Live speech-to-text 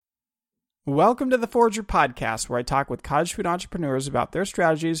Welcome to the Forger Podcast, where I talk with cottage food entrepreneurs about their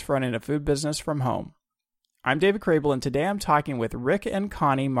strategies for running a food business from home. I'm David Crable, and today I'm talking with Rick and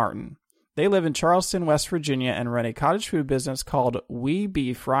Connie Martin. They live in Charleston, West Virginia, and run a cottage food business called We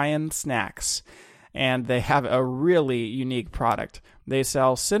Be Fryin' Snacks. And they have a really unique product. They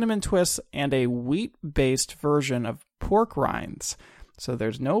sell cinnamon twists and a wheat-based version of pork rinds. So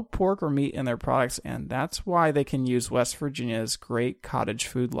there's no pork or meat in their products, and that's why they can use West Virginia's great cottage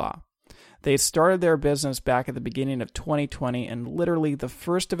food law. They started their business back at the beginning of 2020, and literally the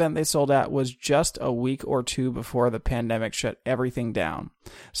first event they sold at was just a week or two before the pandemic shut everything down.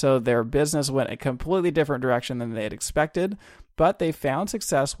 So their business went a completely different direction than they had expected, but they found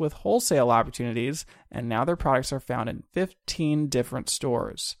success with wholesale opportunities, and now their products are found in 15 different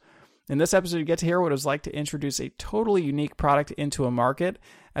stores. In this episode, you get to hear what it was like to introduce a totally unique product into a market,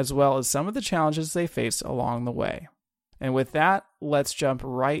 as well as some of the challenges they faced along the way. And with that, let's jump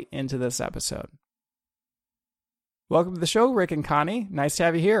right into this episode. Welcome to the show, Rick and Connie. Nice to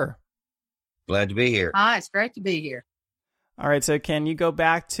have you here. Glad to be here. Hi, it's great to be here. All right, so can you go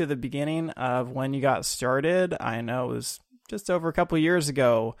back to the beginning of when you got started? I know it was just over a couple of years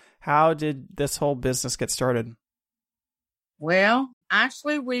ago. How did this whole business get started? Well,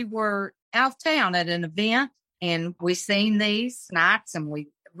 actually, we were out of town at an event, and we seen these snacks, and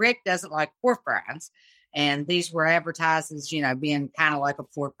Rick doesn't like pork rinds. And these were advertised as, being kind of like a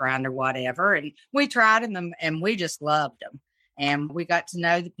pork rind or whatever. And we tried them and we just loved them. And we got to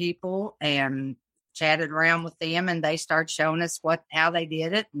know the people and chatted around with them. And they started showing us how they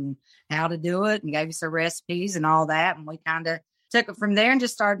did it and how to do it and gave us their recipes and all that. And we kind of took it from there and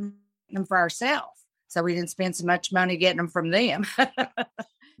just started them for ourselves. So we didn't spend so much money getting them from them.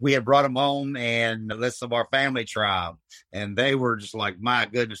 We had brought them home and let some of our family try them. And they were just like, my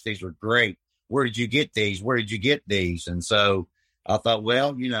goodness, these were great. Where did you get these? Where did you get these? And so I thought,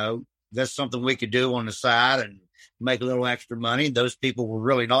 well, that's something we could do on the side and make a little extra money. Those people were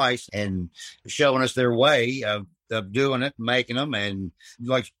really nice and showing us their way of doing it, making them. And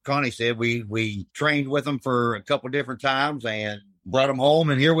like Connie said, we trained with them for a couple of different times and brought them home,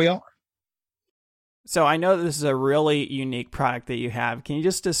 and here we are. So I know this is a really unique product that you have. Can you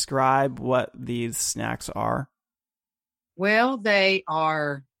just describe what these snacks are? Well, they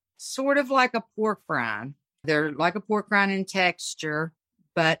are sort of like a pork rind. They're like a pork rind in texture,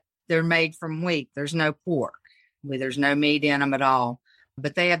 but they're made from wheat. There's no pork. There's no meat in them at all.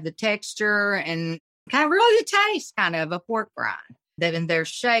 But they have the texture and kind of really the taste kind of a pork rind. That in their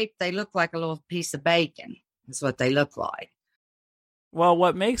shape, they look like a little piece of bacon. That's what they look like. Well,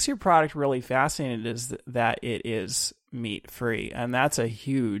 what makes your product really fascinating is that it is meat-free, and that's a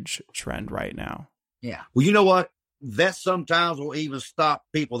huge trend right now. Yeah. Well, you know what? That sometimes will even stop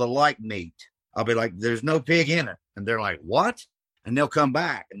people that like meat. I'll be like, there's no pig in it. And they're like, what? And they'll come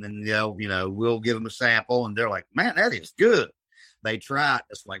back and then we'll give them a sample and they're like, man, that is good. They try it.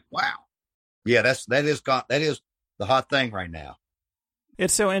 It's like, wow. Yeah, that is the hot thing right now.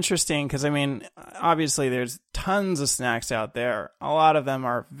 It's so interesting because, obviously there's tons of snacks out there. A lot of them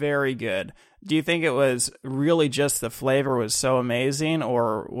are very good. Do you think it was really just the flavor was so amazing,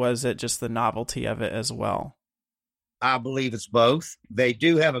 or was it just the novelty of it as well? I believe it's both. They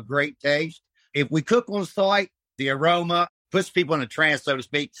do have a great taste. If we cook on site, the aroma puts people in a trance, so to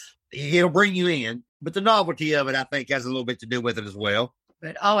speak. It'll bring you in. But the novelty of it, I think, has a little bit to do with it as well.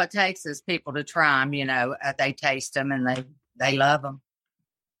 But all it takes is people to try them, they taste them and they love them.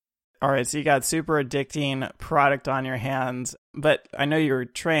 All right, so you got super addicting product on your hands, but I know you were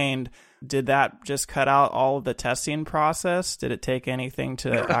trained. Did that just cut out all of the testing process? Did it take anything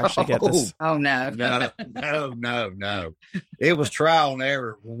to actually get this? Oh, no. No. It was trial and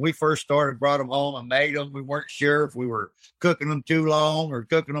error. When we first started, brought them home and made them, we weren't sure if we were cooking them too long or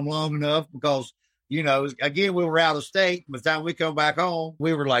cooking them long enough because, again, we were out of state. By the time we come back home,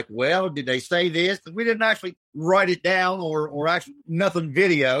 we were like, well, did they say this? And we didn't actually write it down or actually nothing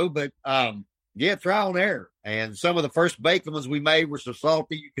video, but trial and error. And some of the first bacon ones we made were so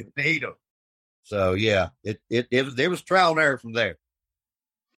salty you couldn't eat them. So, yeah, it was trial and error from there.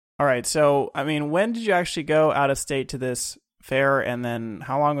 All right. So, when did you actually go out of state to this fair? And then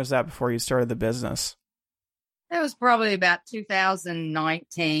how long was that before you started the business? It was probably about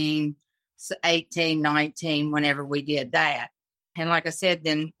 2019, 18, 19, whenever we did that. And like I said,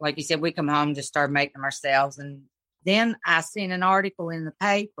 then, like you said, we come home and just start making them ourselves. And then I seen an article in the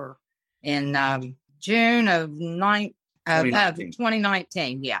paper in June of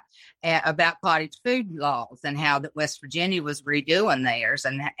 2019, about cottage food laws and how that West Virginia was redoing theirs.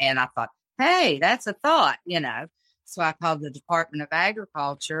 And I thought, hey, that's a thought, So I called the Department of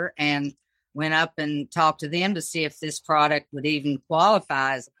Agriculture and went up and talked to them to see if this product would even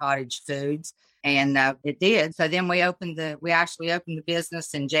qualify as a cottage foods. And it did. So then we actually opened the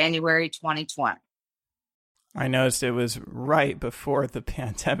business in January 2020. I noticed it was right before the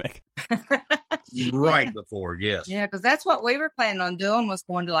pandemic. Right before, yes. Yeah, because that's what we were planning on doing, was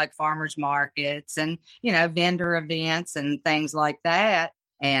going to like farmers markets and, vendor events and things like that.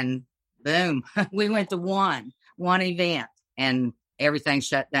 And boom, we went to one event and everything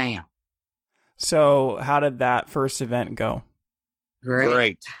shut down. So how did that first event go?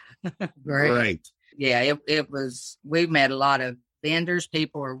 Great. Yeah, it was, we met a lot of vendors.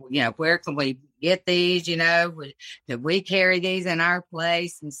 People were, where can we get these? Could we carry these in our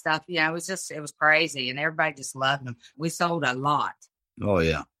place and stuff? It was crazy, and everybody just loved them. We sold a lot. Oh,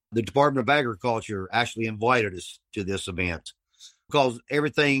 yeah. The Department of Agriculture actually invited us to this event because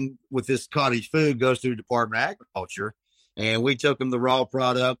everything with this cottage food goes through the Department of Agriculture. And we took them the raw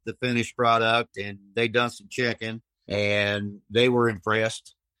product, the finished product, and they done some checking, and they were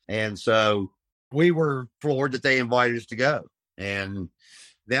impressed. And so we were floored that they invited us to go. And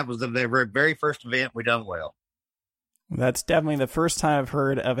that was the very first event we done well. That's definitely the first time I've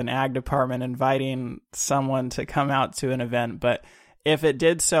heard of an ag department inviting someone to come out to an event. But if it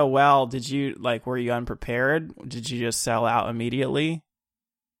did so well, were you unprepared? Did you just sell out immediately?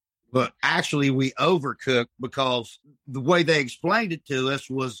 But actually, we overcooked because the way they explained it to us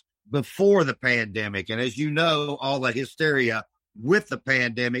was before the pandemic. And as you know, all the hysteria with the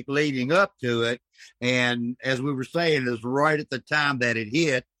pandemic leading up to it. And as we were saying, it was right at the time that it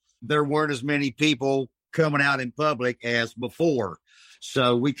hit, there weren't as many people coming out in public as before.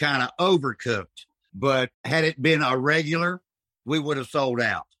 So we kind of overcooked. But had it been a regular, we would have sold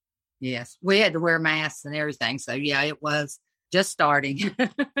out. Yes, we had to wear masks and everything. So, yeah, it was just starting.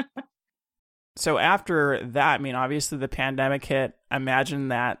 So after that, obviously the pandemic hit. I imagine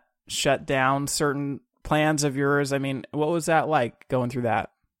that shut down certain plans of yours. What was that like going through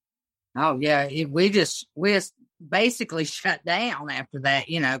that? Oh, yeah. We just basically shut down after that,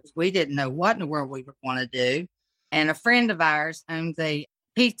 because we didn't know what in the world we were going to do. And a friend of ours owns a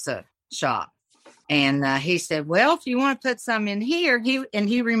pizza shop. And he said, well, if you want to put some in here,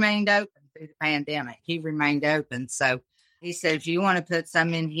 he remained open through the pandemic. He remained open. So he said, if you want to put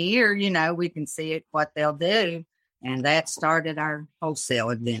some in here, we can see what they'll do. And that started our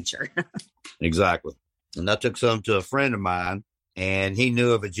wholesale adventure. Exactly. And I took some to a friend of mine, and he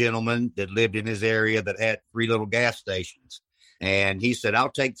knew of a gentleman that lived in his area that had 3 little gas stations. And he said,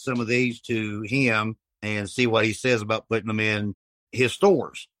 I'll take some of these to him and see what he says about putting them in his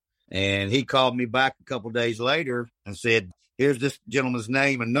stores. And he called me back a couple of days later and said, here's this gentleman's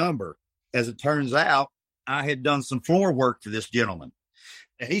name and number. As it turns out, I had done some floor work for this gentleman.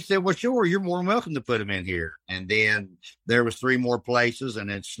 And he said, well, sure, you're more than welcome to put them in here. And then there was 3 more places, and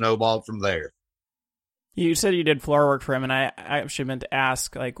it snowballed from there. You said you did floor work for him, and I actually meant to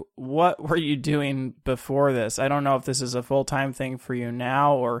ask, what were you doing before this? I don't know if this is a full-time thing for you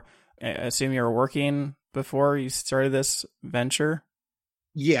now, or I assume you were working before you started this venture.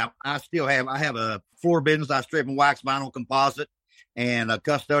 Yeah, I still have. I have a floor business. I strip and wax vinyl composite, and a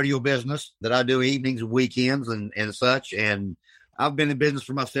custodial business that I do evenings and weekends and such. And I've been in business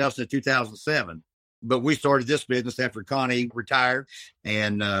for myself since 2007. But we started this business after Connie retired,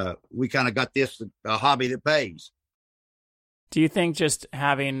 and we kind of got this a hobby that pays. Do you think just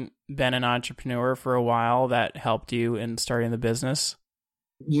having been an entrepreneur for a while that helped you in starting the business?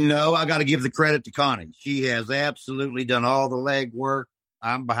 I got to give the credit to Connie. She has absolutely done all the legwork.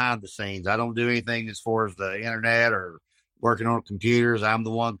 I'm behind the scenes. I don't do anything as far as the internet or working on computers. I'm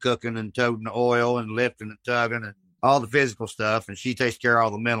the one cooking and toting the oil and lifting and tugging and all the physical stuff, and she takes care of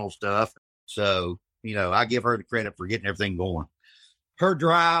all the mental stuff. So, I give her the credit for getting everything going. Her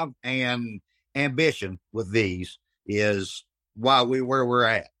drive and ambition with these is why where we're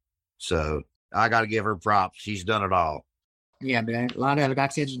at. So I got to give her props. She's done it all. Yeah, but a lot of it,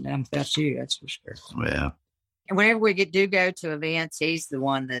 that's you, that's for sure. Yeah. And whenever we do go to events, he's the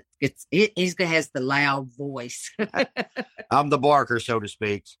one that has the loud voice. I'm the barker, so to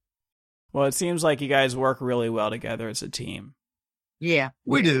speak. Well, it seems like you guys work really well together as a team. Yeah.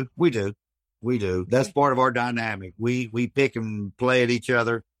 We do. That's part of our dynamic. We pick and play at each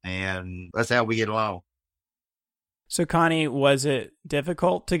other, and that's how we get along. So, Connie, was it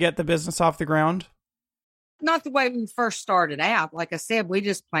difficult to get the business off the ground? Not the way we first started out. Like I said, we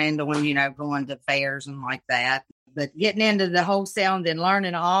just planned on, going to fairs and like that. But getting into the wholesale and then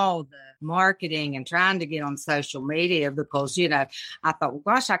learning all the marketing and trying to get on social media because, I thought, well,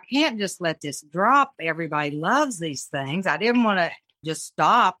 gosh, I can't just let this drop. Everybody loves these things. I didn't want to just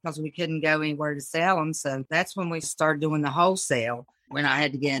stop because we couldn't go anywhere to sell them. So that's when we started doing the wholesale. when I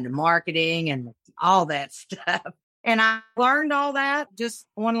had to get into marketing and all that stuff. And I learned all that just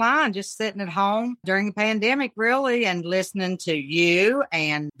online, just sitting at home during the pandemic, really, and listening to you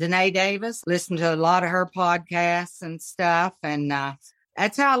and Danae Davis, listening to a lot of her podcasts and stuff. And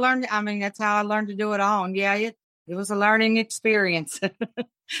that's how I learned. I mean, that's how I learned to do it all. And yeah, it was a learning experience.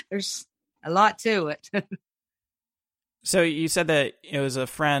 There's a lot to it. So you said that it was a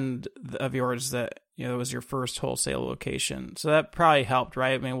friend of yours that, was your first wholesale location. So that probably helped,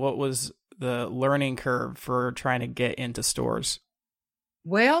 right? I mean, what was the learning curve for trying to get into stores?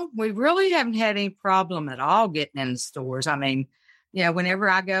 Well, we really haven't had any problem at all getting in the stores. I mean, whenever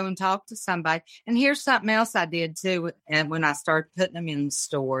I go and talk to somebody, and here's something else I did too. And when I started putting them in the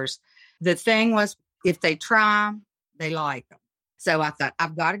stores, the thing was, if they try them, they like them. So I thought,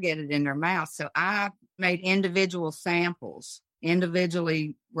 I've got to get it in their mouth. So I made individual samples,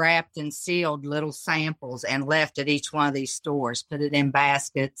 individually wrapped and sealed little samples, and left at each one of these stores, put it in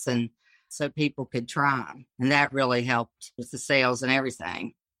baskets, and so people could try them. And that really helped with the sales and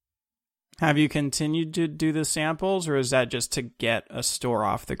everything. Have you continued to do the samples, or is that just to get a store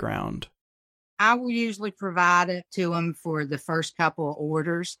off the ground? I will usually provide it to them for the first couple of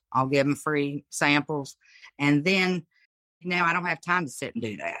orders. I'll give them free samples. And then now I don't have time to sit and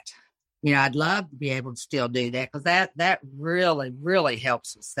do that. I'd love to be able to still do that, because that really, really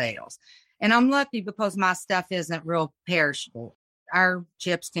helps with sales. And I'm lucky because my stuff isn't real perishable. Our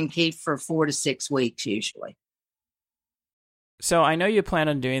chips can keep for 4 to 6 weeks usually. So I know you planned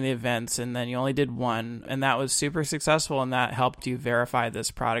on doing the events, and then you only did one, and that was super successful, and that helped you verify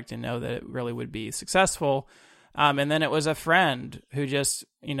this product and know that it really would be successful. And then it was a friend who just,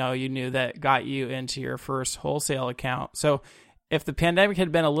 you knew that got you into your first wholesale account. So if the pandemic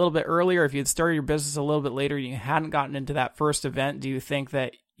had been a little bit earlier, if you'd started your business a little bit later, and you hadn't gotten into that first event, do you think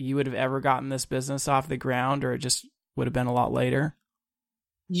that you would have ever gotten this business off the ground, or it just would have been a lot later?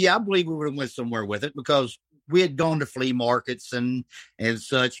 Yeah, I believe we would have went somewhere with it, because we had gone to flea markets and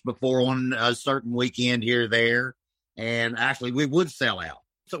such before on a certain weekend here or there. And actually we would sell out.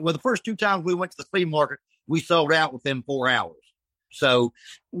 So the first 2 times we went to the flea market, we sold out within 4 hours. So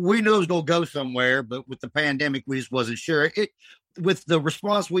we knew it was going to go somewhere, but with the pandemic, we just wasn't sure. With the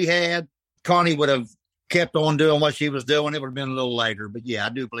response we had, Connie would have kept on doing what she was doing. It would have been a little later, but yeah, I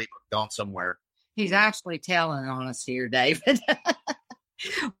do believe it would have gone somewhere. He's actually telling on us here, David.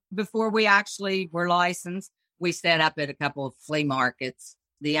 Before we actually were licensed, we set up at a couple of flea markets.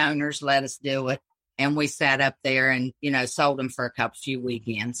 The owners let us do it, and we sat up there and, sold them for a few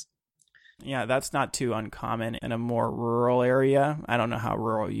weekends. Yeah, that's not too uncommon in a more rural area. I don't know how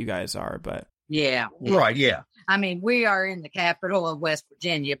rural you guys are, but... Yeah. Right, yeah. I mean, we are in the capital of West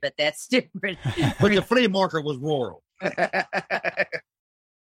Virginia, but that's different. But the flea market was rural.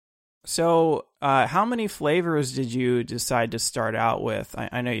 So how many flavors did you decide to start out with?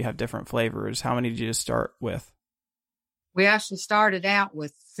 I know you have different flavors. How many did you start with? We actually started out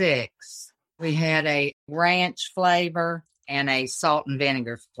with 6. We had a ranch flavor and a salt and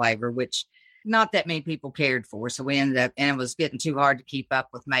vinegar flavor, which not that many people cared for. So we ended up, and it was getting too hard to keep up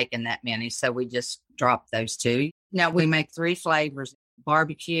with making that many. So we just dropped those 2. Now we make 3 flavors: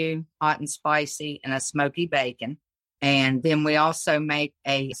 barbecue, hot and spicy, and a smoky bacon. And then we also make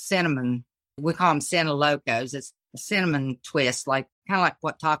a cinnamon, we call them Cinnalocos. It's a cinnamon twist, kind of like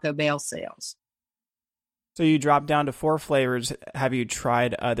what Taco Bell sells. So you dropped down to 4 flavors. Have you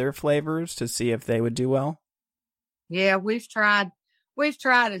tried other flavors to see if they would do well? Yeah, we've tried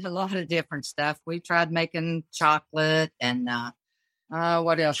a lot of different stuff. We've tried making chocolate and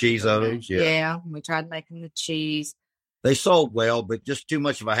what else? Cheeseos, yeah. Yeah, we tried making the cheese. They sold well, but just too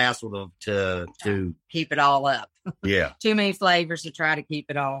much of a hassle to keep it all up. Yeah. Too many flavors to try to keep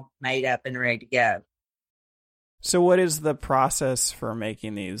it all made up and ready to go. So what is the process for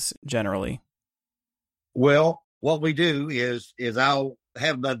making these generally? Well, what we do is I'll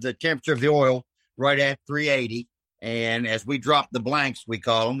have the temperature of the oil right at 380. And as we drop the blanks, we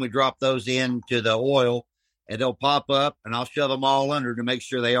call them, we drop those into the oil, and they'll pop up, and I'll shove them all under to make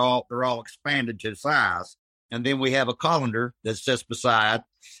sure they're all expanded to size. And then we have a colander that sits beside,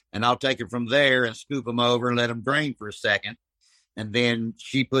 and I'll take it from there and scoop them over and let them drain for a second. And then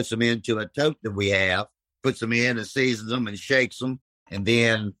she puts them into a tote that we have, puts them in and seasons them and shakes them. And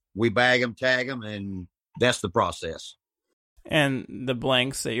then we bag them, tag them, and that's the process. And the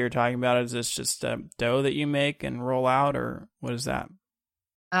blanks that you're talking about, is this just a dough that you make and roll out, or what is that?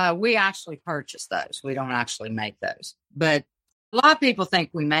 We actually purchase those. We don't actually make those. But a lot of people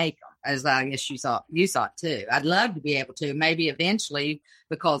think we make them, as I guess you thought too. I'd love to be able to, maybe eventually,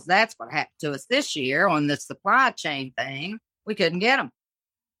 because that's what happened to us this year on the supply chain thing. We couldn't get them.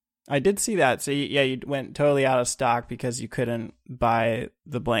 I did see that. So you went totally out of stock because you couldn't buy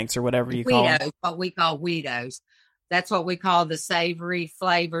the blanks or whatever you call them. What we call Weedos. That's what we call the savory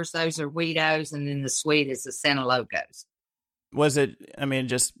flavors. Those are Weedos, and then the sweet is the Senilocos. Was it,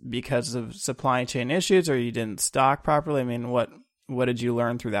 just because of supply chain issues, or you didn't stock properly? What did you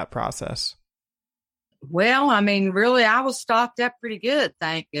learn through that process? Well, really, I was stocked up pretty good,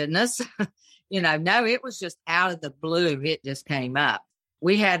 thank goodness. No, it was just out of the blue. It just came up.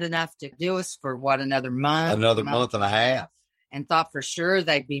 We had enough to do us for another month? Another month and a half. And thought for sure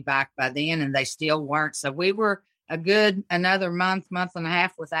they'd be back by then, and they still weren't. So we were a good another month and a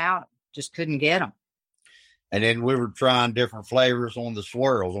half without them. Just couldn't get them. And then we were trying different flavors on the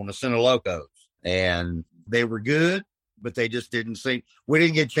swirls, on the Senilocos. And they were good, but they just didn't seem, we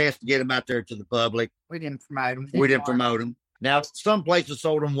didn't get a chance to get them out there to the public. We didn't promote them. We didn't promote them. Now, some places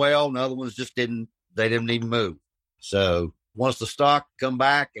sold them well, and other ones just didn't even move. So once the stock come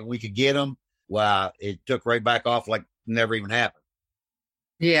back and we could get them, well, it took right back off like never even happened.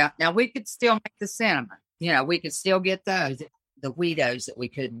 Yeah. Now we could still make the cinnamon. We could still get those, the Weedos that we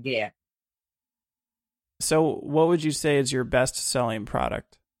couldn't get. So what would you say is your best selling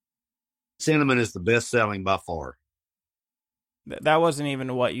product? Cinnamon is the best selling by far. That wasn't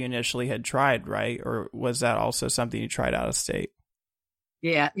even what you initially had tried, right? Or was that also something you tried out of state?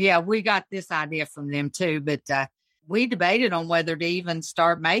 Yeah. We got this idea from them too, but we debated on whether to even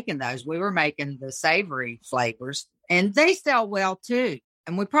start making those. We were making the savory flavors, and they sell well too.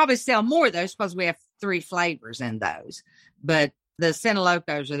 And we probably sell more of those because we have 3 flavors in those. But the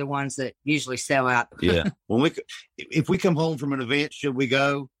Senilocos are the ones that usually sell out. Yeah. If we come home from an event, should we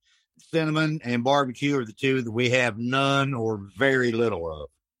go? Cinnamon and barbecue are the 2 that we have none or very little of.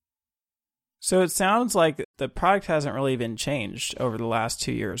 So it sounds like the product hasn't really been changed over the last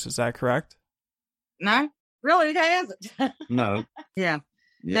 2 years. Is that correct? No, really it hasn't. No. Yeah.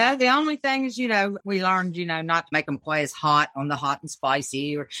 No, the only thing is, we learned, not to make them quite as hot on the hot and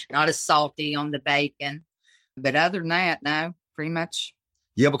spicy, or not as salty on the bacon. But other than that, no, pretty much.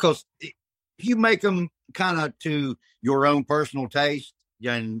 Yeah, because you make them kind of to your own personal taste,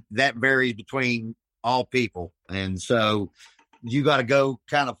 and that varies between all people. And so you got to go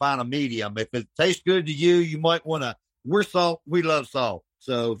kind of find a medium. If it tastes good to you, you might want to, we love salt.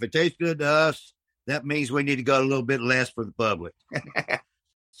 So if it tastes good to us, that means we need to go a little bit less for the public.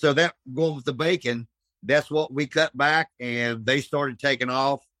 So that going with the bacon, that's what we cut back, and they started taking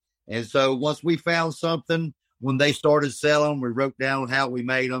off. And so once we found something, when they started selling, we wrote down how we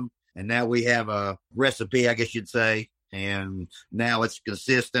made them, and now we have a recipe, I guess you'd say. And now it's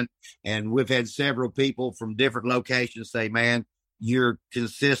consistent. And we've had several people from different locations say, man, you're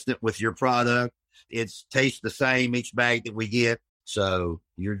consistent with your product. It tastes the same each bag that we get. So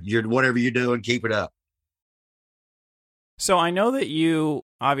you're whatever you're doing, keep it up. So I know that you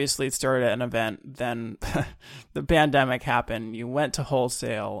obviously started at an event, then the pandemic happened. You went to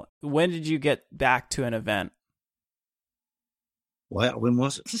wholesale. When did you get back to an event? Well, when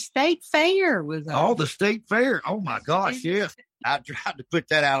was it? The state fair was on. Oh, the state fair. Oh my gosh, yes. I tried to put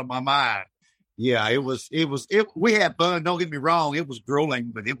that out of my mind. Yeah, it was, we had fun. Don't get me wrong. It was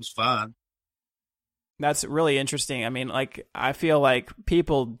grueling, but it was fun. That's really interesting. I feel like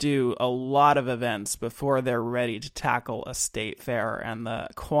people do a lot of events before they're ready to tackle a state fair and the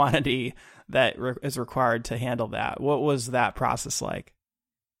quantity that is required to handle that. What was that process like?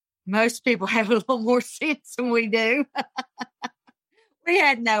 Most people have a little more sense than we do. We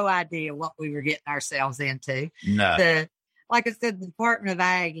had no idea what we were getting ourselves into. No. Like I said, the Department of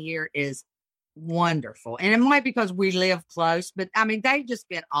Ag here is wonderful. And it might be because we live close, but they've just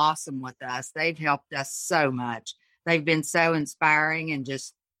been awesome with us. They've helped us so much. They've been so inspiring, and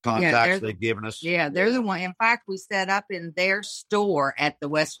just contacts they've given us. Yeah, they're the one. In fact, we set up in their store at the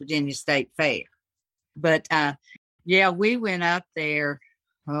West Virginia State Fair. But we went up there.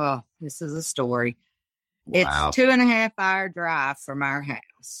 Oh, this is a story. Wow. It's 2.5 hour drive from our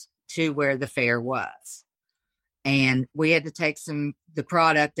house to where the fair was. And we had to take the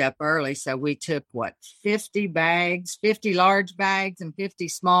product up early. So we took 50 large bags and 50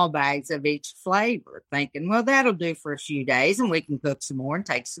 small bags of each flavor, thinking, well, that'll do for a few days and we can cook some more and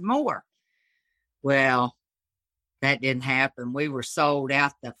take some more. Well, that didn't happen. We were sold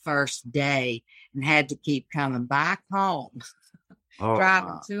out the first day and had to keep coming back home,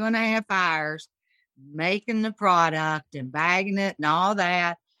 driving 2.5 hours, making the product and bagging it and all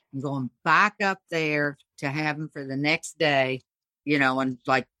that, and going back up there to have them for the next day, and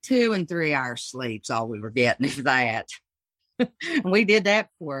like 2 and 3 hours sleep's all we were getting is that. We did that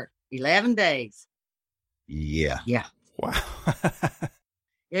for 11 days. Yeah. Yeah. Wow.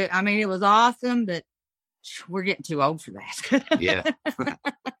 It was awesome, but we're getting too old for that. Yeah.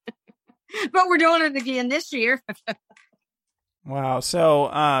 but we're doing it again this year. Wow. So,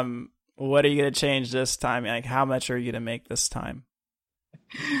 what are you going to change this time? Like, how much are you going to make this time?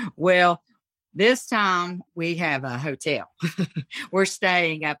 Well, this time we have a hotel. We're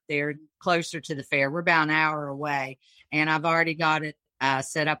staying up there closer to the fair. We're about an hour away, and I've already got it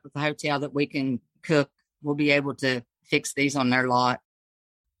set up with the hotel that we can cook. We'll be able to fix these on their lot.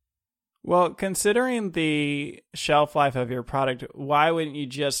 Well, considering the shelf life of your product, why wouldn't you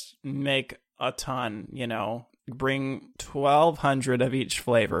just make a ton, bring 1,200 of each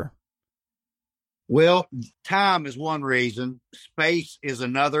flavor? Well, time is one reason. Space is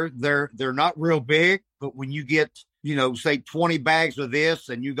another. They're not real big, but when you get, say 20 bags of this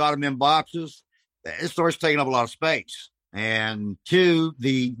and you got them in boxes, it starts taking up a lot of space. And two,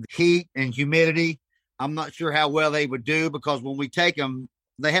 the heat and humidity, I'm not sure how well they would do, because when we take them,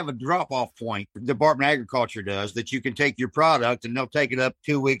 they have a drop-off point. The Department of Agriculture does, that you can take your product and they'll take it up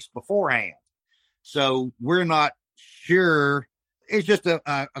 2 weeks beforehand. So we're not sure. It's just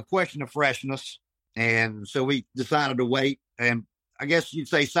a question of freshness. And so we decided to wait, and I guess you'd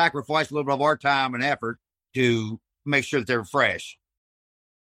say sacrifice a little bit of our time and effort to make sure that they're fresh.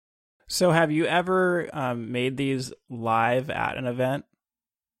 So have you ever made these live at an event?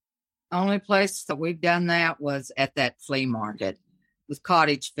 Only place that we've done that was at that flea market. With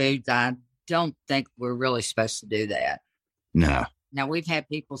cottage foods, I don't think we're really supposed to do that. No. Now, we've had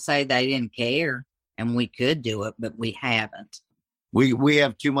people say they didn't care and we could do it, but we haven't. We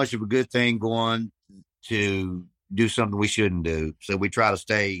have too much of a good thing going to do something we shouldn't do. So we try to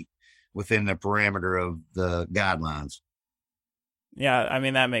stay within the parameter of the guidelines. Yeah, I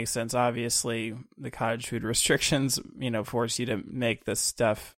mean, that makes sense. Obviously, the cottage food restrictions, force you to make this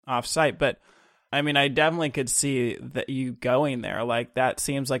stuff off-site. But, I mean, I definitely could see that you going there. Like, that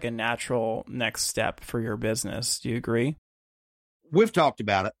seems like a natural next step for your business. Do you agree? We've talked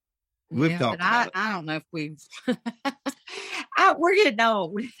about it. We've talked about it. I don't know if we've... we're getting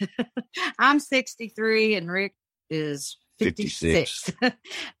old. I'm 63 and Rick is 56.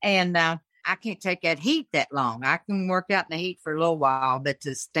 And I can't take that heat that long. I can work out in the heat for a little while, but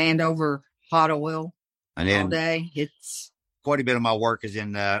to stand over hot oil all day, it's... Quite a bit of my work is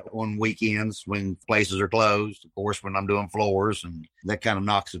in on weekends when places are closed, of course, when I'm doing floors, and that kind of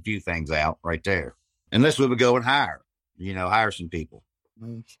knocks a few things out right there. Unless we would go and hire some people.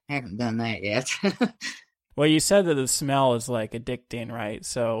 We haven't done that yet. Well, you said that the smell is like addicting, right?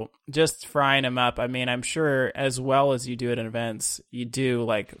 So just frying them up, I mean, I'm sure as well as you do it at events, you do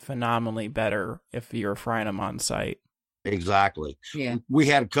like phenomenally better if you're frying them on site. Exactly. Yeah. We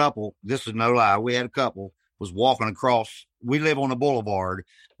had a couple, this is no lie, was walking across. We live on a boulevard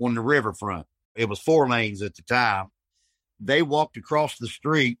on the riverfront. It was 4 lanes at the time. They walked across the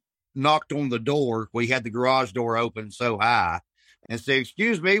street, knocked on the door. We had the garage door open so high, and said,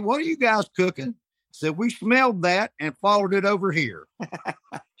 "Excuse me, what are you guys cooking?" Said, "We smelled that and followed it over here."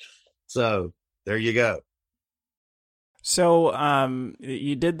 So there you go. So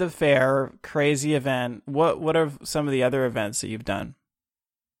you did the fair, crazy event. What are some of the other events that you've done?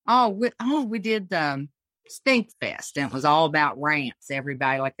 We did Stink Fest, and it was all about ramps.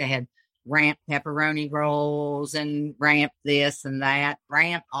 Everybody, like, they had ramp pepperoni rolls and ramp this and that,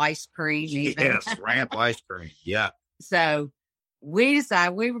 ramp ice cream even. Yes, ramp ice cream. Yeah. So we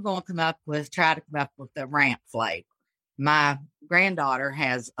decided we were going to try to come up with the ramp flavor. My granddaughter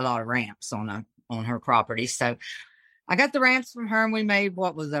has a lot of ramps on her property, so I got the ramps from her, and we made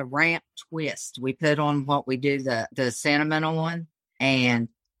what was a ramp twist. We put on what we do, the cinnamon on, and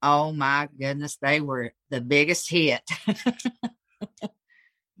oh my goodness, they were the biggest hit.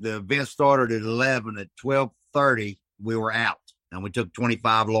 The event started at 11. At 12:30, we were out, and we took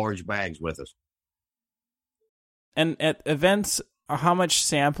 25 large bags with us. And at events, how much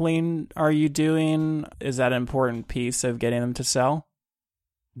sampling are you doing? Is that an important piece of getting them to sell?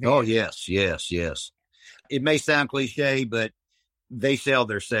 Oh, yes. It may sound cliche, but they sell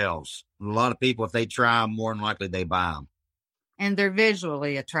themselves. A lot of people, if they try them, more than likely they buy them. And they're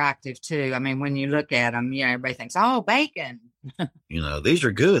visually attractive too. I mean, when you look at them, everybody thinks, "Oh, bacon." These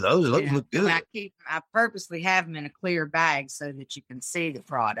are good. Those look good. I purposely have them in a clear bag so that you can see the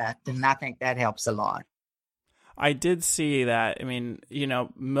product, and I think that helps a lot. I did see that. I mean,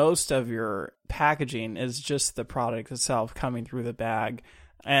 most of your packaging is just the product itself coming through the bag.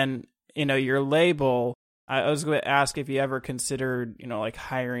 And, your label, I was going to ask if you ever considered, like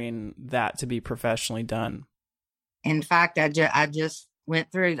hiring that to be professionally done. In fact, I just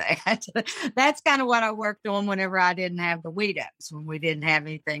went through that. That's kind of what I worked on whenever I didn't have the weed ups, when we didn't have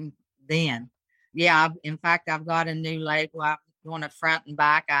anything then. Yeah, in fact, I've got a new label. I'm going to front and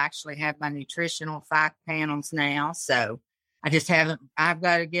back. I actually have my nutritional fact panels now. So I've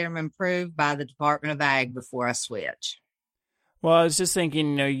got to get them approved by the Department of Ag before I switch. Well, I was just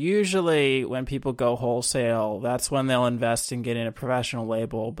thinking, usually when people go wholesale, that's when they'll invest in getting a professional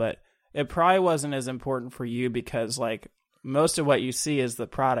label, but it probably wasn't as important for you because like most of what you see is the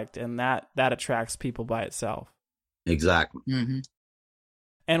product and that attracts people by itself. Exactly. Mm-hmm.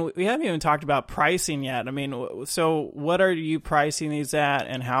 And we haven't even talked about pricing yet. I mean, so what are you pricing these at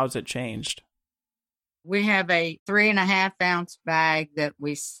and how has it changed? We have a 3.5 ounce bag that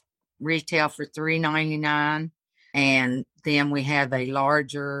we retail for $3.99. And then we have a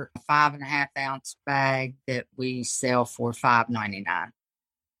larger 5.5 ounce bag that we sell for $5.99.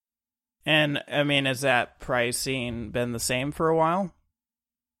 And I mean, has that pricing been the same for a while?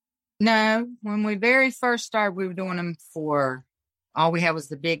 No, when we very first started, we were doing them for, all we had was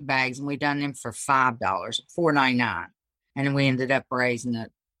the big bags, and we done them for $5, $4.99. And then we ended up raising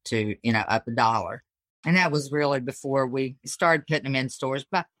it to, up $1. And that was really before we started putting them in stores.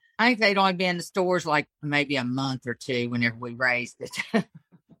 But I think they'd only been in the stores like maybe a month or two whenever we raised it.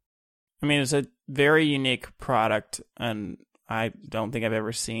 I mean, it's a very unique product, and I don't think I've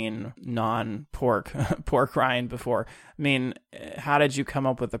ever seen non-pork pork rind before. I mean, how did you come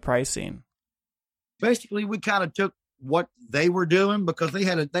up with the pricing? Basically, we kind of took what they were doing because they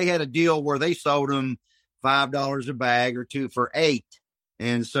had a deal where they sold them $5 a bag or two for $8.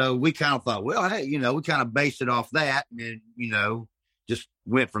 And so we kind of thought, well, hey, we kind of based it off that and, just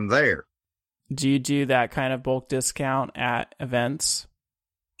went from there. Do you do that kind of bulk discount at events?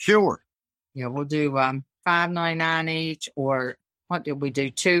 Sure. Yeah, we'll do $5.99 each, or what did we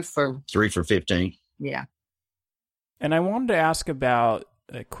do? 3 for $15. Yeah. And I wanted to ask about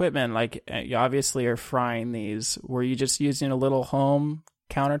equipment. Like, you obviously are frying these. Were you just using a little home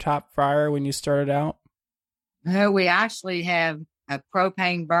countertop fryer when you started out? No, we actually have a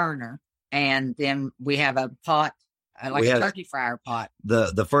propane burner, and then we have a pot, like a turkey fryer pot.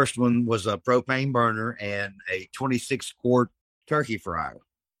 The first one was a propane burner and a 26-quart turkey fryer.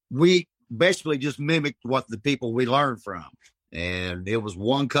 We basically just mimicked what the people we learned from, and it was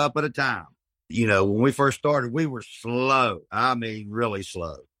 1 cup at a time. When we first started, we were slow. I mean, really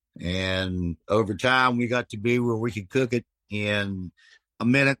slow. And over time, we got to be where we could cook it in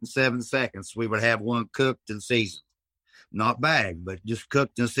 1 minute and 7 seconds. We would have one cooked and seasoned. Not bagged, but just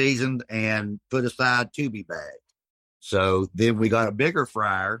cooked and seasoned and put aside to be bagged. So then we got a bigger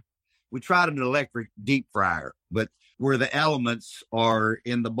fryer. We tried an electric deep fryer, but where the elements are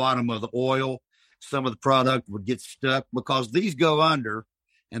in the bottom of the oil, some of the product would get stuck because these go under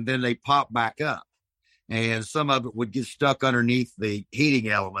and then they pop back up. And some of it would get stuck underneath the heating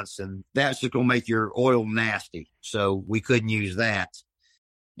elements, and that's just going to make your oil nasty. So we couldn't use that.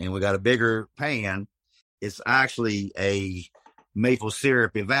 And we got a bigger pan. It's actually a maple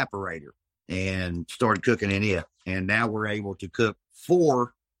syrup evaporator, and started cooking in it. And now we're able to cook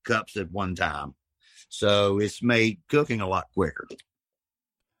 4 cups at one time. So it's made cooking a lot quicker.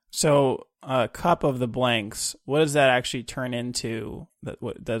 So a cup of the blanks, what does that actually turn into?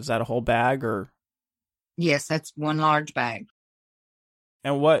 Is that a whole bag or? Yes, that's 1 large bag.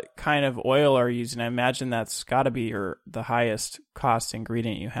 And what kind of oil are you using? I imagine that's got to be the highest cost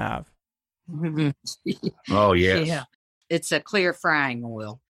ingredient you have. Oh, yes. Yeah. It's a clear frying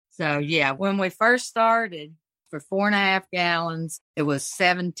oil. So, yeah, when we first started, for 4.5 gallons, it was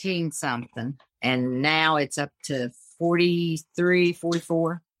 17 something. And now it's up to $43,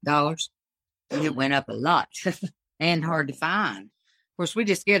 $44. It went up a lot and hard to find. Of course, we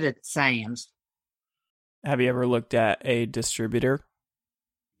just get it at Sam's. Have you ever looked at a distributor?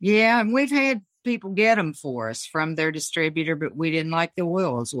 Yeah, and we've had people get them for us from their distributor, but we didn't like the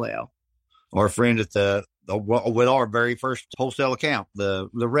oil as well. Our friend at with our very first wholesale account, the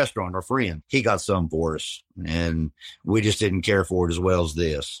restaurant, our friend, he got some for us, and we just didn't care for it as well as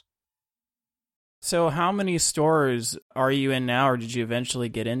this. So how many stores are you in now, or did you eventually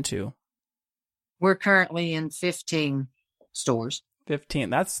get into? We're currently in 15 stores. 15.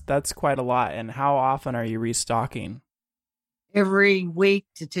 That's quite a lot. And how often are you restocking? Every week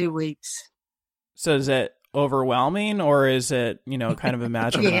to 2 weeks. So is it overwhelming, or is it, kind of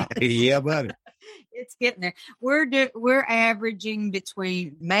imaginable? Yeah, buddy. It's getting there. We're averaging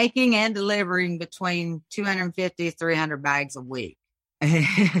between making and delivering between 250 to 300 bags a week.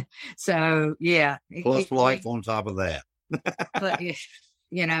 So yeah. Plus life on top of that. But,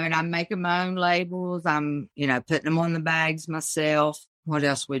 and I'm making my own labels. I'm, putting them on the bags myself. What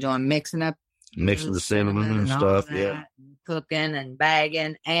else are we doing? Mixing the cinnamon and stuff. Yeah. Cooking and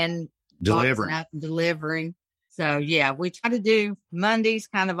bagging and delivering. So yeah, we try to do Mondays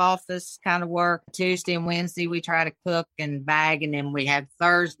kind of office kind of work. Tuesday and Wednesday, we try to cook and bag. And then we have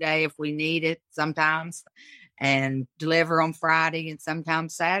Thursday if we need it sometimes. and deliver on Friday and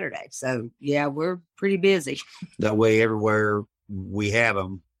sometimes Saturday. So yeah, we're pretty busy. That way, everywhere we have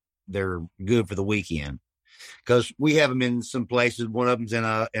them, they're good for the weekend. Because we have them in some places. One of them's in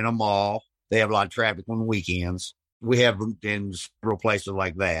a mall. They have a lot of traffic on the weekends. We have them in several places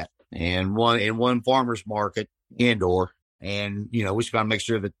like that, and one farmer's market indoor. And we just got to make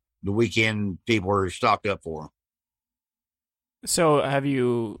sure that the weekend people are stocked up for them. So have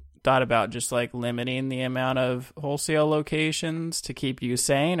you thought about just like limiting the amount of wholesale locations to keep you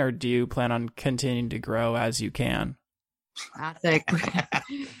sane, or do you plan on continuing to grow as you can? I think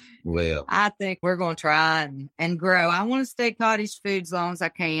Well, I think we're going to try and grow. I want to stay cottage food as long as I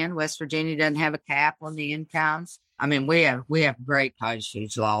can. West Virginia doesn't have a cap on the incomes. I mean, we have great cottage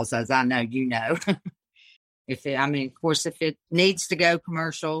food laws, as I know you know. Of course, if it needs to go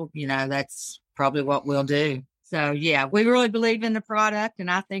commercial, that's probably what we'll do. So yeah, we really believe in the product, and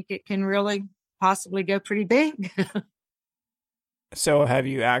I think it can really possibly go pretty big. So have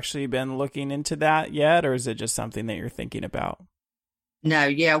you actually been looking into that yet, or is it just something that you're thinking about? No,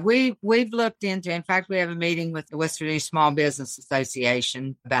 yeah, we've looked into. In fact, we have a meeting with the West Virginia Small Business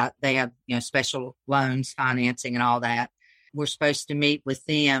Association about they have special loans, financing, and all that. We're supposed to meet with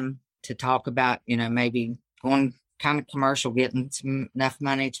them to talk about maybe going kind of commercial, getting enough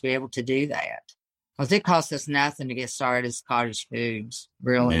money to be able to do that. Because it costs us nothing to get started as cottage foods,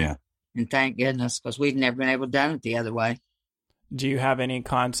 really. Yeah. And thank goodness, because we've never been able to do it the other way. Do you have any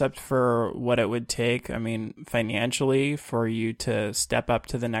concept for what it would take, financially, for you to step up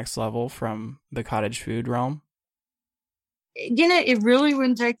to the next level from the cottage food realm? It really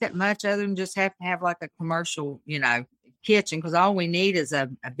wouldn't take that much other than just have to have like a commercial, kitchen, because all we need is a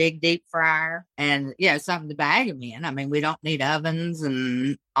big deep fryer and, something to bag them in. We don't need ovens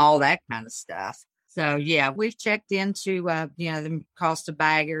and all that kind of stuff. So, yeah, we've checked into, the cost of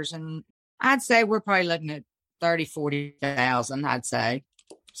baggers, and I'd say we're probably looking at 30, 40,000, I'd say,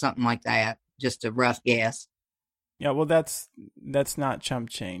 something like that. Just a rough guess. Yeah, well, that's not chump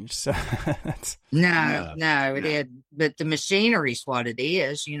change. So No, it is. But the machinery's what it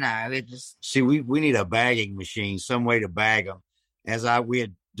is. It just. See, we need a bagging machine, some way to bag them. As we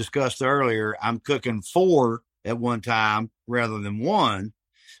had discussed earlier, I'm cooking 4 at one time rather than 1,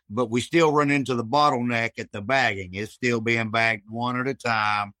 but we still run into the bottleneck at the bagging. It's still being bagged one at a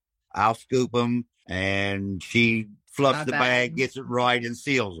time. I'll scoop them, and she fluffs the bag, gets it right, and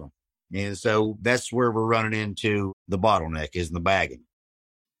seals them. And so that's where we're running into the bottleneck, is in the bagging.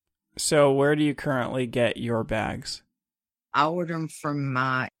 So where do you currently get your bags? I order them from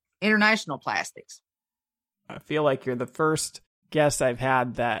International Plastics. I feel like you're the first guest I've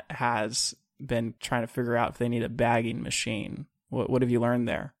had that has been trying to figure out if they need a bagging machine. What have you learned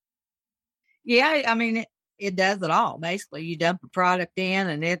there? Yeah, it does it all. Basically, you dump a product in,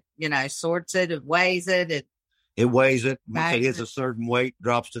 and it, sorts it, it weighs it. It weighs it. Once it hits a certain weight,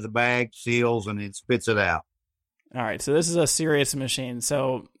 drops to the bag, seals, and it spits it out. All right. So this is a serious machine.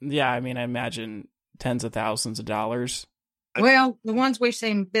 So, yeah, I imagine tens of thousands of dollars. Well, the ones we've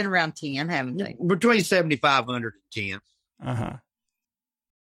seen been around 10, haven't they? Between 7,500 and 10. Uh-huh.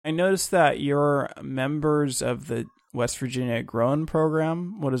 I noticed that you're members of the West Virginia Grown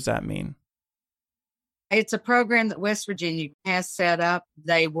Program. What does that mean? It's a program that West Virginia has set up.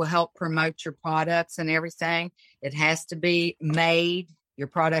 They will help promote your products and everything. It has to be made. Your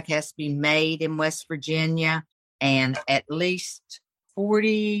product has to be made in West Virginia, and at least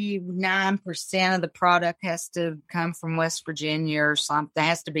 49% of the product has to come from West Virginia or something. It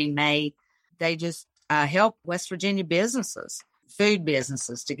has to be made. They just help West Virginia businesses, food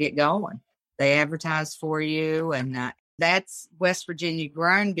businesses, to get going. They advertise for you, and that's West Virginia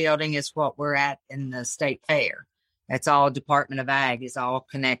Grown Building is what we're at in the state fair. That's all Department of Ag is all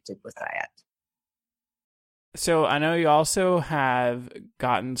connected with that. So I know you also have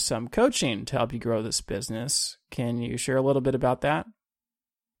gotten some coaching to help you grow this business. Can you share a little bit about that?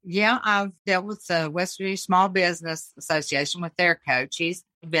 Yeah, I've dealt with the West Virginia Small Business Association with their coach. He's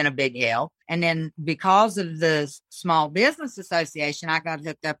been a big help. And then because of the Small Business Association, I got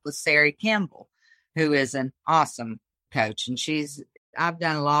hooked up with Sarah Kimball, who is an awesome coach. And I've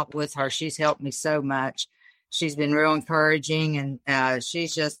done a lot with her. She's helped me so much. She's been real encouraging, and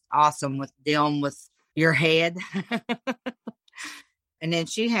she's just awesome with dealing with your head. And then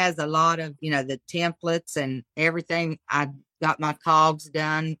she has a lot of, the templates and everything. I got my COGS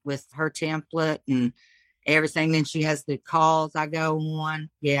done with her template and everything. Then she has the calls I go on.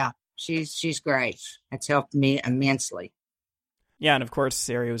 Yeah, she's great. That's helped me immensely. Yeah, and of course,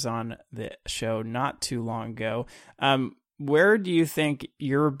 Sarah was on the show not too long ago. Where do you think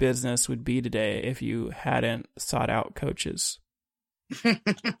your business would be today if you hadn't sought out coaches?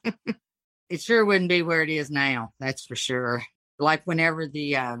 it sure wouldn't be where it is now. That's for sure. Like whenever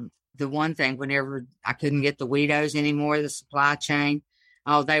whenever I couldn't get the Weedos anymore, the supply chain,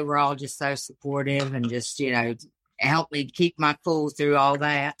 oh, they were all just so supportive and just, helped me keep my cool through all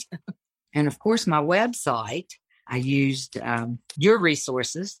that. And of course, my website, I used your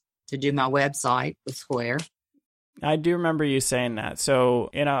resources to do my website with Square. I do remember you saying that.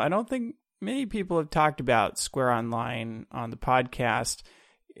 So, I don't think many people have talked about Square Online on the podcast.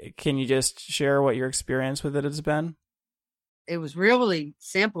 Can you just share what your experience with it has been? It was really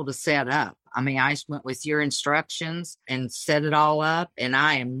simple to set up. I mean, I just went with your instructions and set it all up. And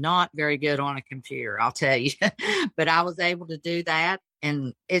I am not very good on a computer, I'll tell you. But I was able to do that.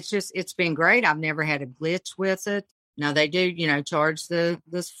 And it's been great. I've never had a glitch with it. Now, they do, charge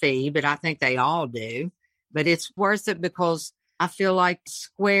this fee, but I think they all do. But it's worth it because I feel like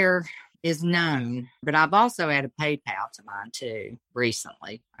Square is known. But I've also had a PayPal to mine, too,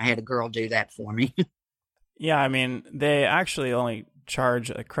 recently. I had a girl do that for me. Yeah, I mean, they actually only charge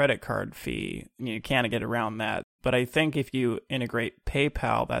a credit card fee. You can't get around that. But I think if you integrate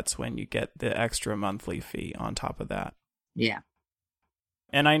PayPal, that's when you get the extra monthly fee on top of that. Yeah.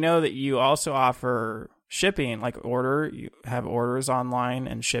 And I know that you also offer shipping, you have orders online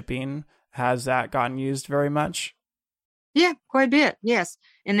and shipping. Has that gotten used very much? Yeah, quite a bit. Yes.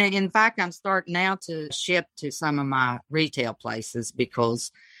 And then, in fact, I'm starting now to ship to some of my retail places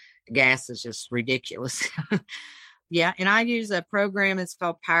because gas is just ridiculous. Yeah. And I use a program. It's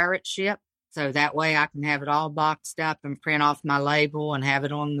called Pirate Ship. So that way I can have it all boxed up and print off my label and have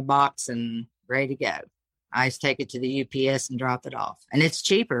it on the box and ready to go. I just take it to the UPS and drop it off. And it's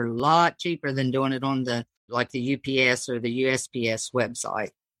cheaper, a lot cheaper than doing it on the UPS or the USPS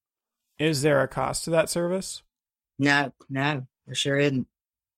website. Is there a cost to that service? No, there sure isn't.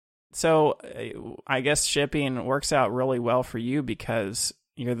 So I guess shipping works out really well for you because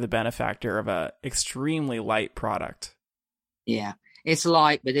you're the benefactor of a extremely light product. Yeah, it's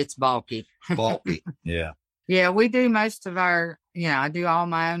light, but it's bulky. Bulky, yeah. Yeah, we do most of our, I do all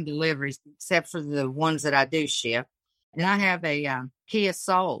my own deliveries, except for the ones that I do ship. And I have a Kia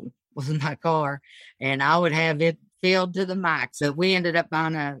Soul with my car, and I would have it filled to the max. So we ended up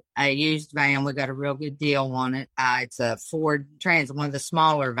buying a used van. We got a real good deal on it. It's a Ford Transit, one of the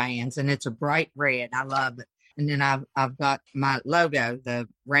smaller vans, and it's a bright red. I love it. And then I've got my logo, the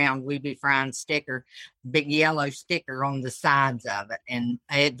round We Be Frying sticker, big yellow sticker on the sides of it, and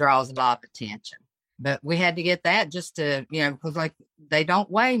it draws a lot of attention. But we had to get that just to, because they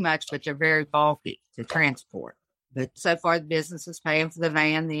don't weigh much, but they're very bulky to transport. But so far the business is paying for the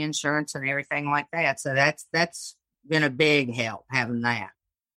van, the insurance and everything like that. So that's been a big help having that.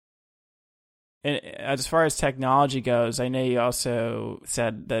 And as far as technology goes, I know you also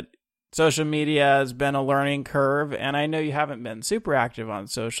said that social media has been a learning curve, and I know you haven't been super active on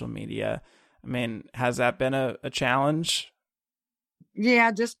social media. I mean, has that been a challenge?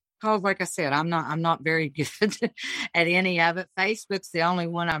 Yeah, just because, like I said, I'm not very good at any of it. Facebook's the only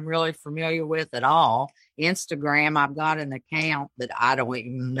one I'm really familiar with at all. Instagram, I've got an account, but I don't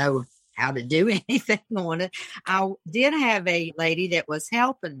even know how to do anything on it. I did have a lady that was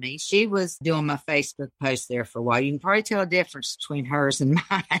helping me. She was doing my Facebook post there for a while. You can probably tell a difference between hers and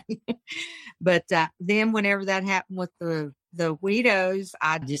mine. But then whenever that happened with the Weedos,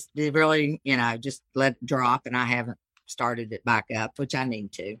 I just did really, just let it drop, and I haven't started it back up, which I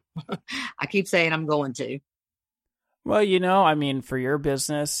need to. I keep saying I'm going to. Well, I mean, for your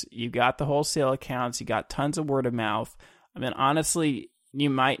business, you got the wholesale accounts, you got tons of word of mouth. I mean, honestly, you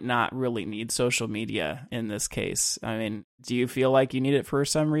might not really need social media in this case. I mean, do you feel like you need it for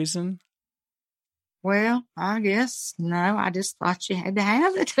some reason? Well, I guess no. I just thought you had to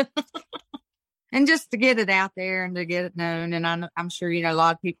have it. And just to get it out there and to get it known. And I'm sure, a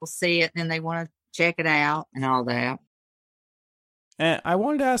lot of people see it and they want to check it out and all that. And I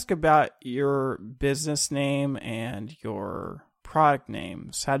wanted to ask about your business name and your product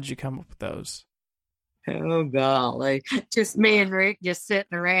names. How did you come up with those? Oh, golly. Just me and Rick just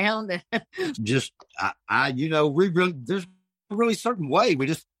sitting around. Just, there's a really certain way. We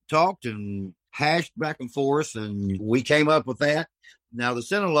just talked and hashed back and forth, and we came up with that. Now, the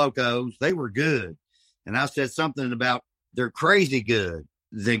Center Locos, they were good. And I said something about they're crazy good.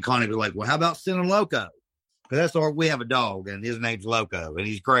 Then Connie was like, well, how about Center Loco? Because we have a dog, and his name's Loco, and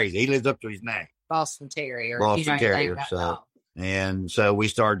he's crazy. He lives up to his name. Boston Terrier. And so we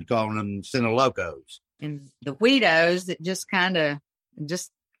started calling them Center Locos. And the Weedos that just kind of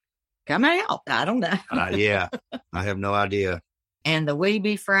just come out. I don't know. Yeah, I have no idea. And the We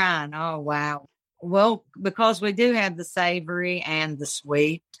Be Frying. Oh, wow. Well, because we do have the savory and the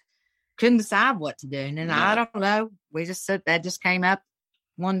sweet, couldn't decide what to do. And then I don't know. We just said that just came up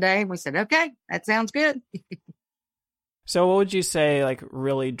one day. We said, okay, that sounds good. So what would you say like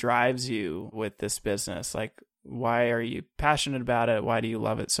really drives you with this business? Like, why are you passionate about it? Why do you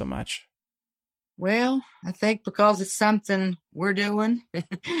love it so much? Well, I think because it's something we're doing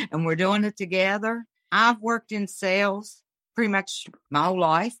and we're doing it together. I've worked in sales pretty much my whole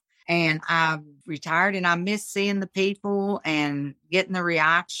life, and I've retired, and I miss seeing the people and getting the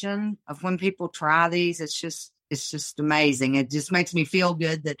reaction of when people try these. It's just amazing. It just makes me feel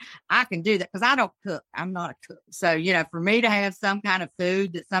good that I can do that, because I don't cook. I'm not a cook. So, for me to have some kind of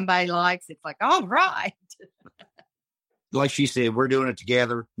food that somebody likes, it's like, all right. Like she said, we're doing it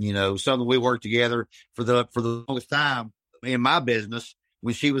together, something we worked together for the longest time in my business.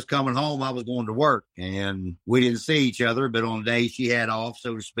 When she was coming home, I was going to work, and we didn't see each other, but on the days she had off,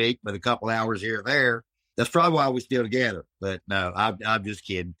 so to speak, but a couple hours here or there, that's probably why we're still together. But no, I'm just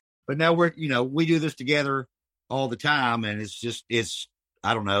kidding. But now we do this together all the time, and it's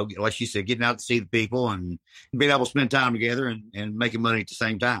I don't know, like she said, getting out to see the people and being able to spend time together and making money at the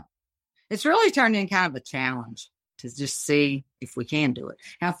same time. It's really turned into kind of a challenge to just see if we can do it,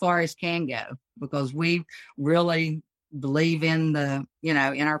 how far it can go, because we really believe in in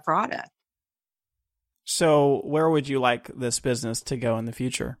our product. So where would you like this business to go in the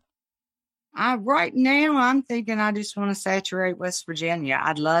future? Right now, I'm thinking I just want to saturate West Virginia.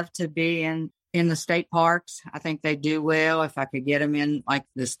 I'd love to be in the state parks. I think they do well if I could get them in like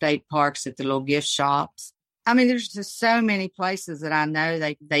the state parks at the little gift shops. I mean, there's just so many places that I know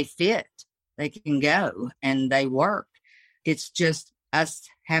they fit. They can go and they work. It's just us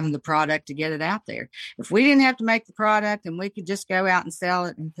having the product to get it out there. If we didn't have to make the product and we could just go out and sell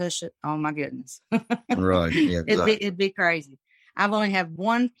it and push it, oh my goodness. Right. Yeah, it'd be crazy. I've only had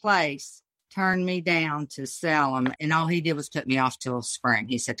one place turn me down to sell them, and all he did was put me off till spring.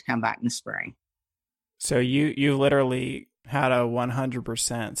 He said to come back in the spring. So you literally had a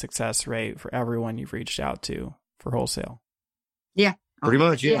 100% success rate for everyone you've reached out to for wholesale. Yeah. Pretty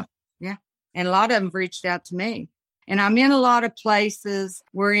much, yeah. Yeah. And a lot of them have reached out to me. And I'm in a lot of places.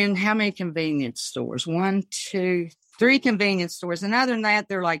 We're in how many convenience stores? 1, 2, 3 convenience stores. And other than that,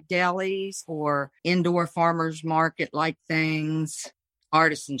 they're like delis or indoor farmers market like things,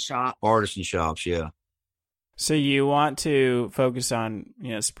 artisan shops. Artisan shops, yeah. So you want to focus on,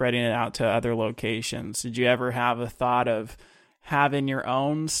 spreading it out to other locations. Did you ever have a thought of having your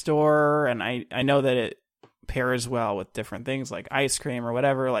own store? And I know that it pairs well with different things like ice cream or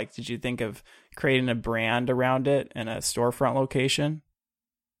whatever. Like, did you think of creating a brand around it in a storefront location?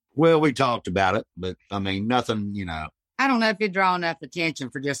 Well, we talked about it, but I mean, nothing, I don't know if it'd draw enough attention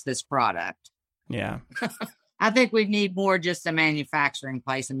for just this product. Yeah. I think we need more just a manufacturing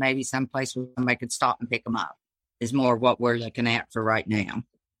place, and maybe some place where somebody could stop and pick them up is more what we're looking at for right now.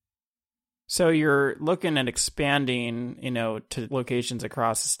 So you're looking at expanding, to locations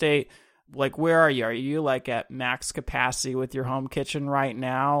across the state. Like, where are you? Are you like at max capacity with your home kitchen right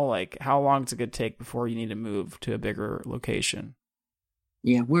now? Like, how long is it going to take before you need to move to a bigger location?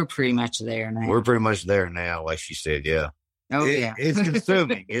 Yeah, we're pretty much there now. We're pretty much there now, like she said, yeah. Oh, yeah. It's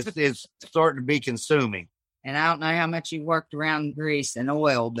consuming. It's starting to be consuming. And I don't know how much you worked around grease and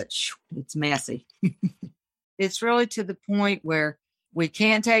oil, but it's messy. It's really to the point where we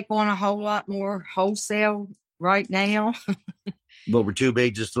can't take on a whole lot more wholesale right now. But we're too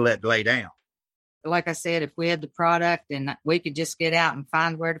big just to let lay down. Like I said, if we had the product and we could just get out and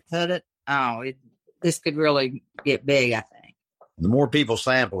find where to put it, this could really get big, I think. The more people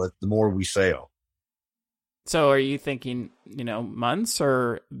sample it, the more we sell. So are you thinking, months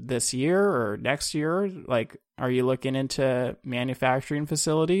or this year or next year? Like, are you looking into manufacturing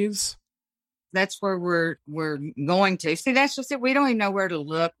facilities? That's where we're going to. See, that's just it. We don't even know where to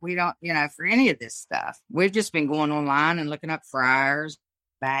look. We don't, for any of this stuff. We've just been going online and looking up fryers,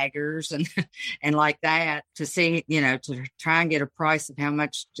 baggers, and like that to see, to try and get a price of how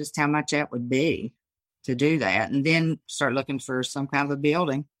much that would be to do that. And then start looking for some kind of a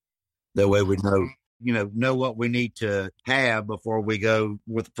building. That way we know what we need to have before we go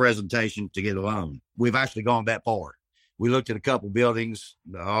with the presentation to get a loan. We've actually gone that far. We looked at a couple buildings.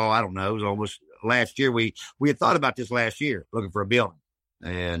 I don't know. It was almost last year. We had thought about this last year, looking for a building.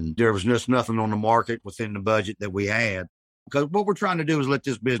 And there was just nothing on the market within the budget that we had. Because what we're trying to do is let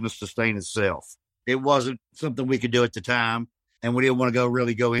this business sustain itself. It wasn't something we could do at the time. And we didn't want to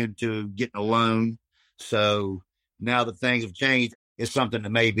really go into getting a loan. So now that things have changed, it's something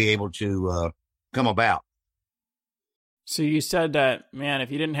that may be able to come about. So you said that, man,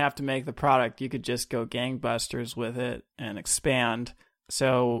 if you didn't have to make the product, you could just go gangbusters with it and expand.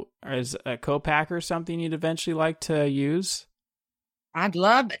 So is a co-packer something you'd eventually like to use? I'd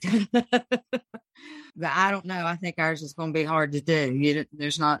love it. But I don't know. I think ours is going to be hard to do.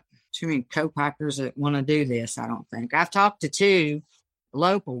 There's not too many co-packers that want to do this, I don't think. I've talked to 2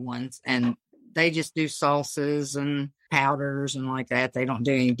 local ones, and they just do salsas and powders and like that. They don't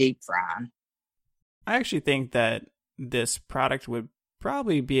do any deep frying. I actually think that this product would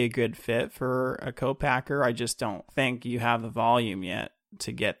probably be a good fit for a co-packer. I just don't think you have the volume yet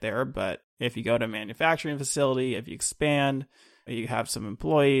to get there. But if you go to a manufacturing facility, if you expand, you have some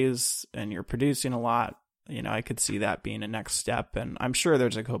employees and you're producing a lot, I could see that being a next step. And I'm sure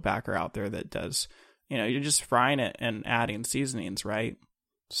there's a co-packer out there that does, you're just frying it and adding seasonings, right?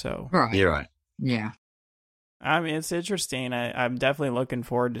 So, right. You're right. Yeah. I mean, it's interesting. I'm definitely looking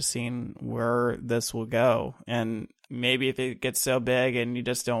forward to seeing where this will go. And maybe if it gets so big and you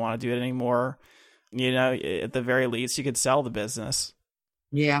just don't want to do it anymore, at the very least, you could sell the business.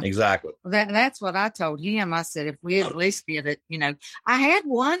 Yeah. Exactly. Well, that's what I told him. I said, if we at least get it, I had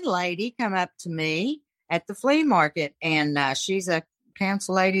one lady come up to me at the flea market, and she's a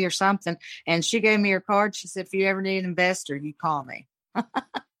council lady or something. And she gave me her card. She said, if you ever need an investor, you call me.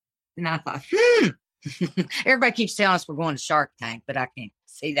 And I thought, everybody keeps telling us we're going to Shark Tank, but I can't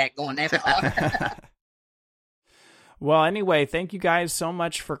see that going that far. Well, anyway, thank you guys so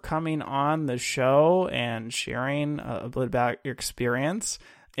much for coming on the show and sharing a bit about your experience.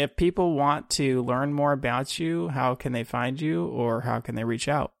 If people want to learn more about you, how can they find you, or how can they reach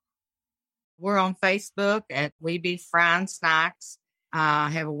out? We're on Facebook at We Be Frying Snacks.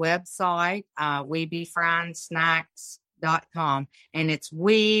 I have a website, webefryingsnacks.com, and it's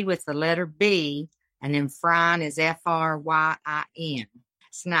we with the letter B, and then Fryin is Fryin,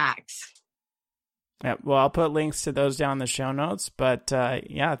 snacks. Yeah, well, I'll put links to those down in the show notes. But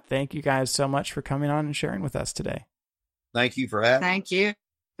thank you guys so much for coming on and sharing with us today. Thank you for having me. Thank you.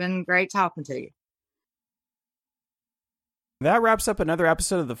 It's been great talking to you. That wraps up another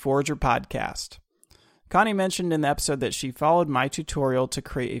episode of the Forager Podcast. Connie mentioned in the episode that she followed my tutorial to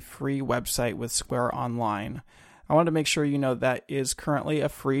create a free website with Square Online. I wanted to make sure you know that is currently a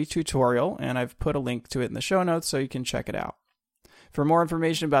free tutorial, and I've put a link to it in the show notes so you can check it out. For more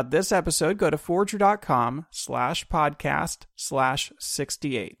information about this episode, go to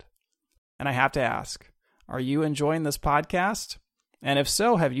forager.com/podcast/68. And I have to ask, are you enjoying this podcast? And if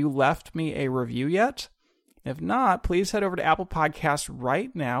so, have you left me a review yet? If not, please head over to Apple Podcasts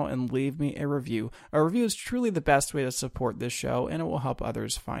right now and leave me a review. A review is truly the best way to support this show, and it will help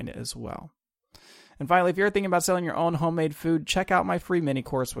others find it as well. And finally, if you're thinking about selling your own homemade food, check out my free mini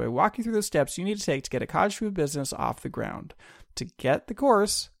course where I walk you through the steps you need to take to get a cottage food business off the ground. To get the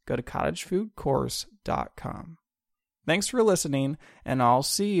course, go to cottagefoodcourse.com. Thanks for listening, and I'll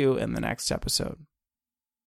see you in the next episode.